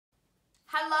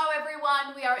Hello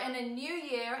everyone, we are in a new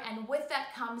year and with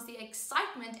that comes the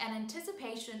excitement and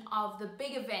anticipation of the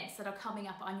big events that are coming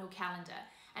up on your calendar.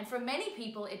 And for many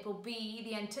people it will be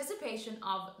the anticipation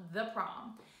of the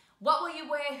prom. What will you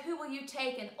wear, who will you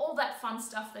take, and all that fun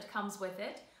stuff that comes with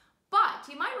it. But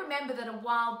you might remember that a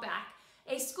while back,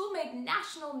 a school made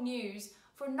national news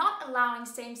for not allowing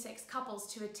same-sex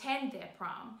couples to attend their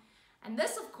prom. And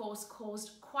this of course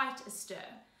caused quite a stir.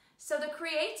 So the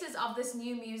creators of this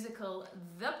new musical,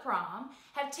 The Prom,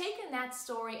 have taken that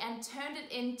story and turned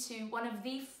it into one of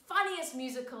the funniest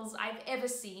musicals I've ever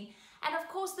seen. And of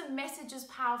course the message is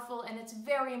powerful and it's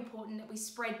very important that we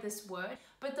spread this word.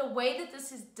 But the way that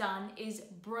this is done is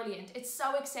brilliant. It's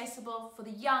so accessible for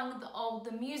the young, the old,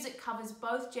 the music covers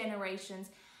both generations.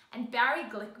 And Barry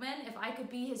Glickman, if I could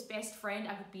be his best friend,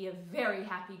 I would be a very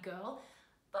happy girl.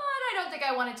 But I don't think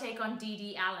I want to take on Dee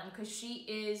Dee Allen because she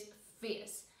is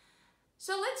fierce.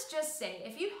 So let's just say,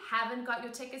 if you haven't got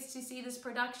your tickets to see this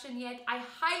production yet, I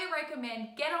highly recommend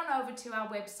get on over to our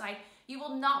website. You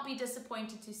will not be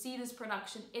disappointed to see this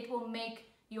production. It will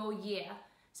make your year.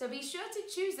 So be sure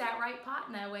to choose that right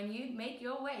partner when you make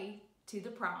your way to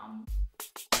the prom.